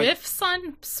they got riffs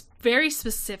on very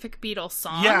specific Beatles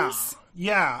songs.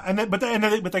 Yeah. But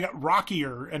they got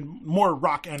rockier and more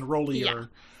rock and rollier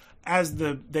as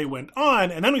they went on.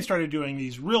 And then we started doing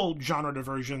these real genre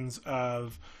diversions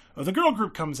of the girl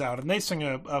group comes out and they sing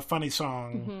a funny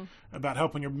song about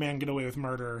helping your man get away with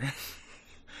murder.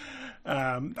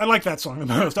 I like that song the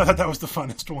most. I thought that was the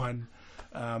funnest one.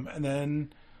 And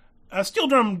then a steel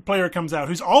drum player comes out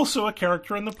who's also a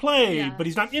character in the play, but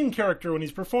he's not in character when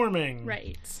he's performing.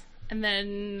 Right. And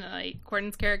then like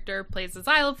Corden's character plays the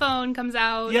xylophone, comes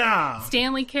out. Yeah.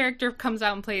 Stanley character comes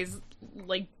out and plays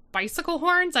like bicycle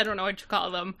horns. I don't know what you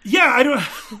call them. Yeah, I don't.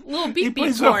 Little beep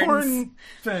beep horns. He plays a horn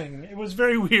thing. It was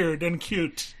very weird and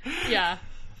cute. Yeah.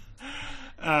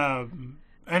 And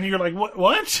you're like,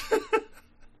 what?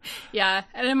 Yeah,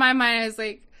 and in my mind, I was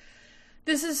like,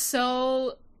 this is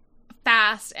so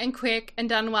fast and quick and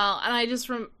done well. And I just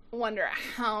wonder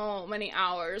how many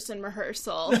hours in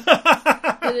rehearsal did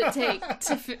it take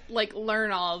to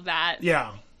learn all of that.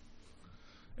 Yeah.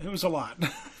 It was a lot.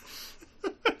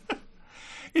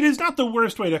 It is not the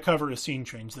worst way to cover a scene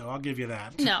change, though. I'll give you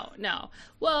that. No.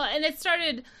 Well, and it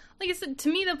started, like I said, to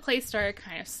me, the play started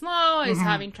kind of slow. I was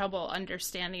having trouble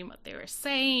understanding what they were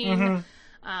saying.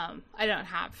 I don't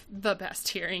have the best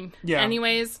hearing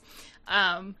anyways.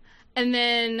 And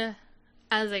then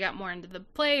as I got more into the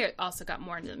play, I also got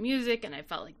more into the music, and I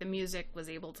felt like the music was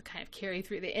able to kind of carry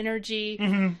through the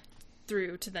energy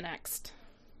through to the next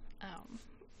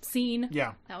scene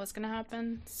that was going to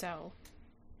happen. So,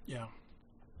 yeah.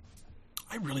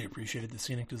 I really appreciated the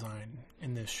scenic design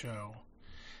in this show.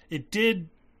 It did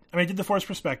the forced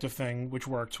perspective thing, which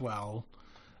worked well.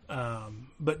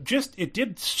 But just, it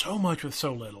did so much with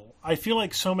so little. I feel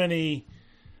like so many,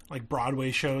 like,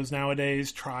 Broadway shows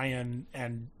nowadays try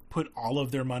and put all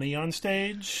of their money on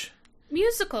stage.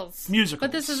 Musicals.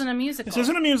 But this isn't a musical. This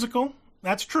isn't a musical.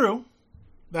 That's true.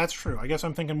 I guess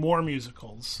I'm thinking more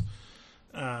musicals.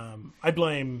 I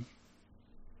blame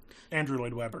Andrew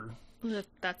Lloyd Webber.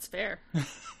 That's fair.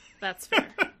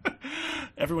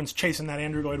 Everyone's chasing that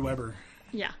Andrew Lloyd Webber.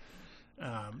 Yeah.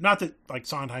 Not that, like,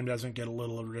 Sondheim doesn't get a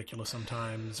little ridiculous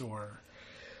sometimes, or...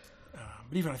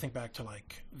 but even I think back to,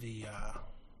 like, the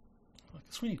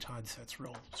Sweeney Todd set's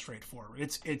real straightforward.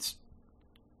 It's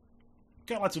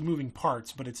got lots of moving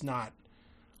parts, but it's not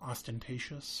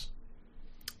ostentatious.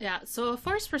 Yeah, so a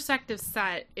forced perspective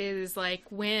set is, like,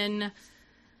 when...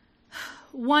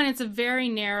 One, it's a very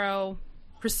narrow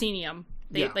proscenium.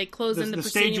 They close in the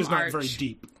proscenium stage is not arch, very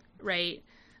deep. Right.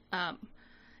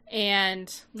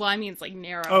 And, well, I mean, it's, like,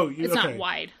 narrow. It's not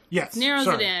wide. Yes, it narrows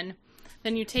it in.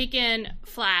 Then you take in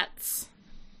flats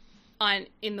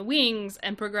in the wings,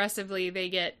 and progressively they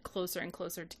get closer and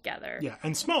closer together. Yeah,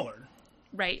 and smaller.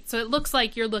 Right. So it looks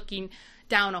like you're looking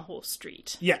down a whole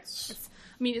street. Yes.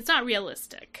 It's not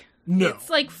realistic. No. It's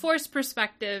like forced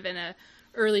perspective in a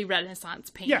early Renaissance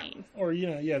painting. Yeah. Or,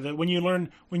 when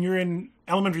you're in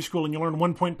elementary school and you learn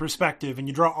 1-point perspective and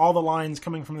you draw all the lines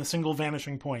coming from the single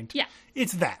vanishing point. Yeah.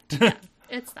 It's that. Yeah,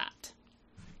 it's that.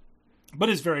 But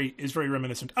is very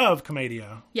reminiscent of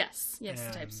Commedia. Yes.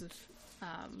 Types of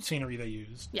scenery they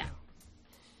used. Yeah.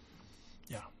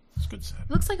 Yeah. It's a good set.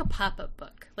 It looks like a pop-up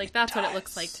book. Like, that's what it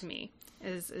looks like to me.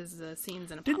 Is the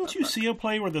scenes in a pop-up book. Didn't you see a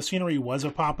play where the scenery was a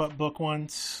pop-up book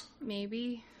once?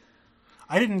 Maybe.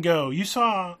 I didn't go. You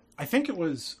saw, I think it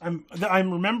was,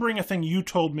 I'm remembering a thing you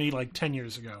told me like 10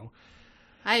 years ago.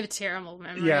 I have a terrible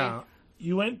memory. Yeah.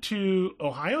 You went to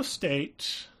Ohio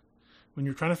State when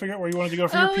you were trying to figure out where you wanted to go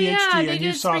for your PhD, and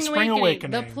you saw Spring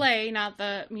Awakening. The play, not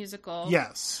the musical.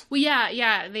 Yes. Well,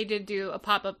 yeah, they did do a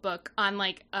pop-up book on,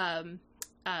 like, then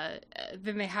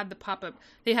they had the pop-up,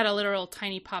 they had a literal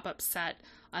tiny pop-up set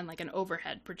on, like, an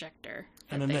overhead projector.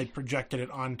 And then they projected it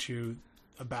onto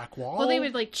a back wall? Well, they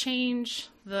would, like, change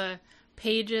the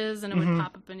pages, and it would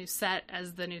pop up a new set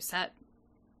as the new set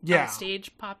on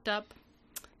stage popped up.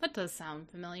 That does sound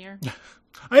familiar.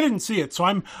 I didn't see it, so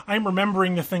I'm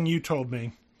remembering the thing you told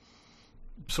me.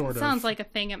 Sort of. Sounds like a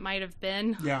thing it might have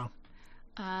been. Yeah.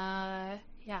 Yeah.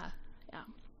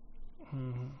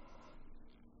 Mm-hmm.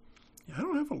 Yeah, I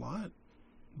don't have a lot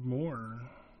more.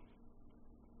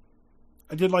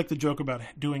 I did like the joke about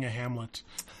doing a Hamlet.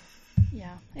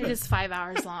 Yeah, it is 5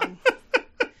 hours long.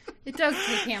 It does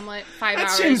take Hamlet 5 hours.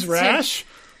 That seems rash.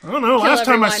 I don't know. Last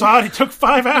time I saw it took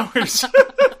 5 hours.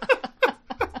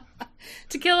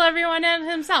 To kill everyone and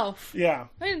himself. Yeah.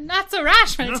 I mean, not so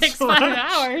rash when it takes 5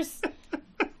 hours.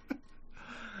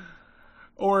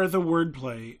 Or the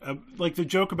wordplay. Like the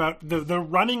joke about, the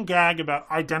running gag about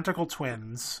identical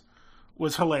twins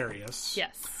was hilarious.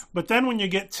 Yes. But then when you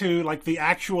get to, like, the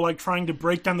actual, like, trying to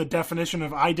break down the definition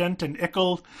of ident and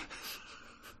ickle,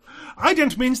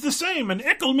 ident means the same, and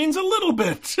ickle means a little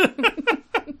bit.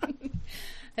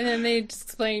 And then they just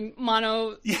explain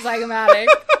monozygomatic.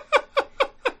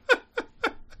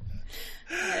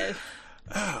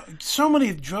 So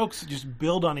many jokes that just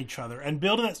build on each other, and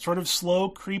build in that sort of slow,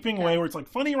 creeping way where it's, like,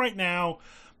 funny right now,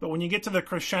 but when you get to the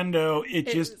crescendo, it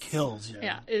just kills you.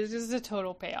 Yeah, it's just a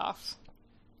total payoff.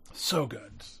 So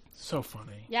good. So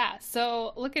funny. Yeah,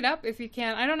 so look it up if you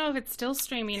can. I don't know if it's still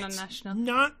streaming on National.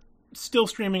 Not still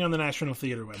streaming on the National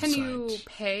Theater website. Can you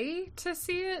pay to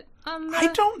see it on the...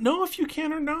 I don't know if you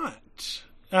can or not.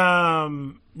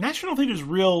 National Theater's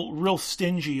real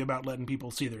stingy about letting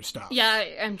people see their stuff. Yeah,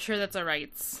 I'm sure that's a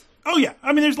rights. Oh yeah,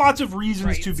 I mean, there's lots of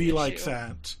reasons to be issue. like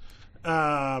that.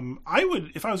 I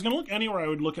would, if I was going to look anywhere, I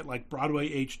would look at like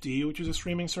Broadway HD, which is a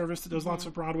streaming service that does lots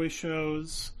of Broadway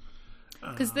shows.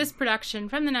 Because this production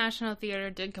from the National Theater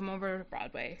did come over to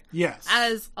Broadway. Yes.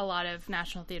 As a lot of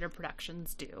National Theater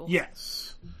productions do.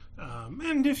 Yes.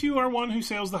 And if you are one who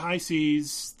sails the high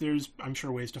seas, there's, I'm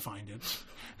sure, ways to find it.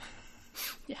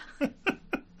 Yeah.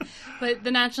 But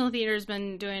the National Theater's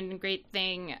been doing a great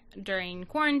thing during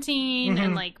quarantine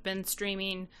and, like, been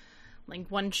streaming, like,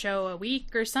 one show a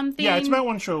week or something. Yeah, it's about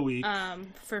one show a week.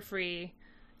 For free.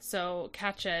 So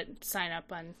catch it, sign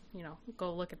up on, you know,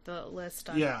 go look at the list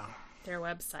on their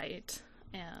website.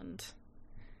 And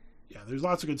yeah, there's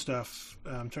lots of good stuff.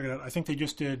 Check it out. I think they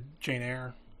just did Jane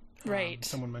Eyre. Right.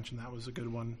 Someone mentioned that was a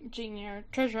good one. Jane Eyre.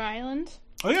 Treasure Island.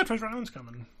 Oh, yeah, Treasure Island's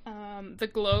coming. The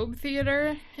Globe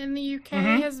Theatre in the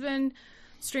UK has been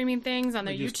streaming things on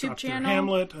their YouTube channel.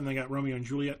 Hamlet, and they got Romeo and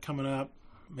Juliet coming up.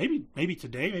 Maybe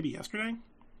today, maybe yesterday.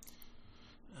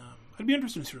 I'd be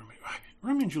interested to see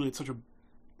Romeo and Juliet's such a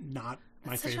not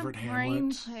my favorite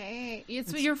Hamlet. Play.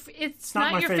 It's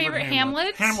not your favorite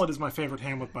Hamlet. Hamlet is my favorite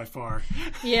Hamlet by far.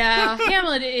 Yeah,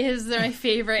 Hamlet is my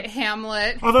favorite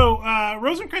Hamlet. Although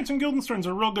Rosencrantz and Guildenstern's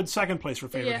a real good second place for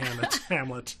favorite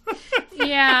Hamlet.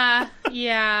 Yeah.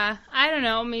 I don't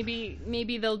know.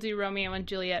 Maybe they'll do Romeo and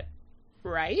Juliet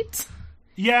right.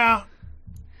 Yeah.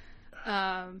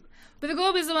 But the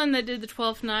Globe is the one that did the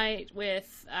 12th Night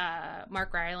with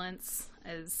Mark Rylance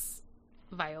as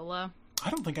Viola. I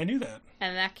don't think I knew that.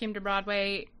 And that came to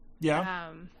Broadway.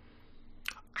 Yeah.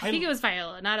 I think it was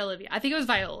Viola, not Olivia. I think it was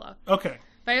Viola. Okay.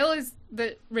 Viola's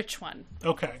the rich one.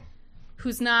 Okay.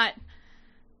 Who's not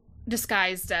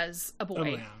disguised as a boy. Oh,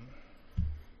 man.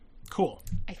 Cool.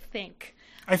 I think.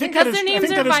 Because their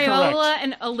names are Viola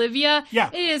and Olivia.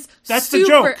 Yeah. It is That's super. The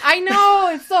joke. I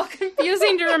know. It's so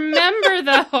confusing to remember,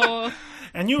 though.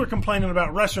 And you were complaining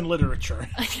about Russian literature.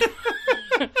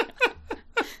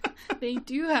 They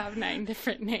do have 9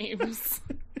 different names.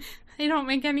 They don't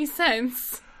make any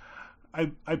sense. I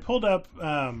pulled up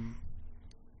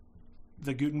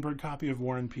the Gutenberg copy of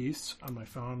War and Peace on my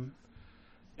phone,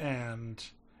 and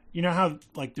you know how,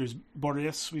 like, there's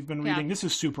Boreas we've been reading? This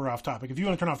is super off topic. If you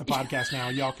want to turn off the podcast now,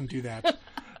 y'all can do that.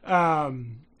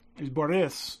 There's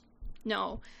Boreas.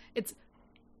 No, it's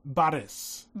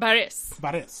Baris. Baris.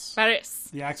 Baris. Baris.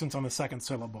 The accent's on the second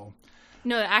syllable.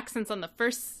 No, the accent's on the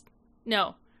first.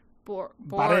 No.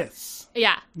 Baris.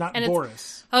 Yeah. Not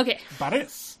Boris. Okay.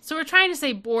 Baris. So we're trying to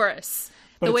say Boris,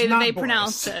 but the way that they Boris.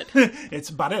 pronounce it. It's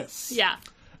Baris. Yeah.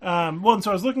 Well, and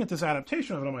so I was looking at this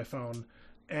adaptation of it on my phone,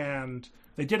 and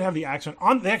they did have the accent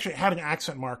on. They actually had an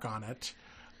accent mark on it,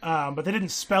 but they didn't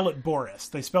spell it Boris.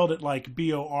 They spelled it like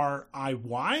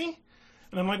Boriy,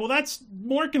 and I'm like, well, that's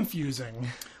more confusing.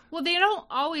 Well, they don't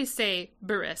always say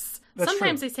Boris. That's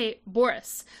Sometimes true. they say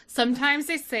Boris. Sometimes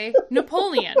they say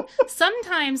Napoleon.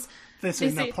 Sometimes they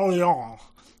say Napoleon.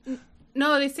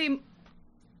 No, they say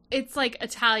it's like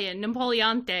Italian,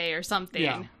 Napoleonte or something.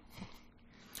 Yeah.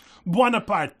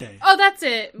 Buonaparte. Oh, that's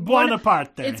it.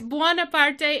 Buonaparte. It's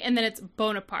Buonaparte, and then it's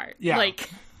Bonaparte. Yeah. Like,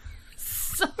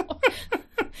 so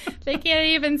they can't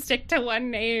even stick to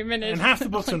one name, and half the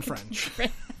book's in French.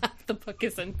 Half the book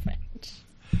is in French.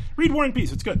 Read War and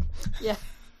Peace. It's good. Yeah.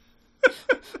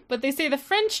 But they say the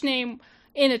French name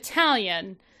in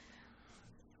Italian.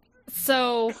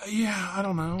 So. Yeah, I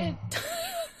don't know.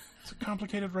 It's a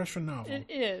complicated Russian novel. It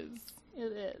is. It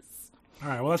is. All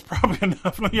right, well, that's probably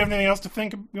enough. Do you have anything else to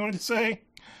think you wanted to say?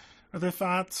 Other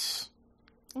thoughts?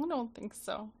 I don't think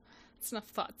so. It's enough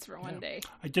thoughts for one day.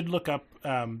 I did look up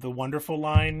the wonderful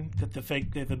line that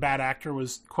the bad actor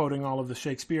was quoting all of the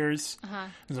Shakespeare's. Uh-huh.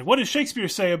 He's like, what does Shakespeare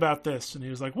say about this? And he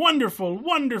was like, wonderful,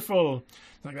 wonderful.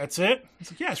 I'm like, that's it?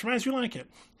 He's like, yeah, it's from As You Like It.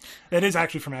 That is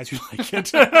actually from As You Like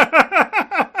It.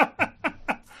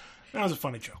 That was a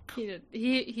funny joke. He did.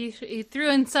 He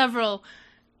threw in several.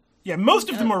 Yeah, most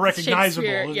of them were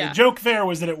recognizable. Yeah. The joke there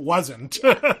was that it wasn't.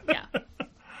 Yeah. All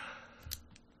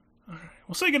right.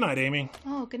 Well, say goodnight, Amy.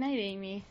 Oh, good night, Amy.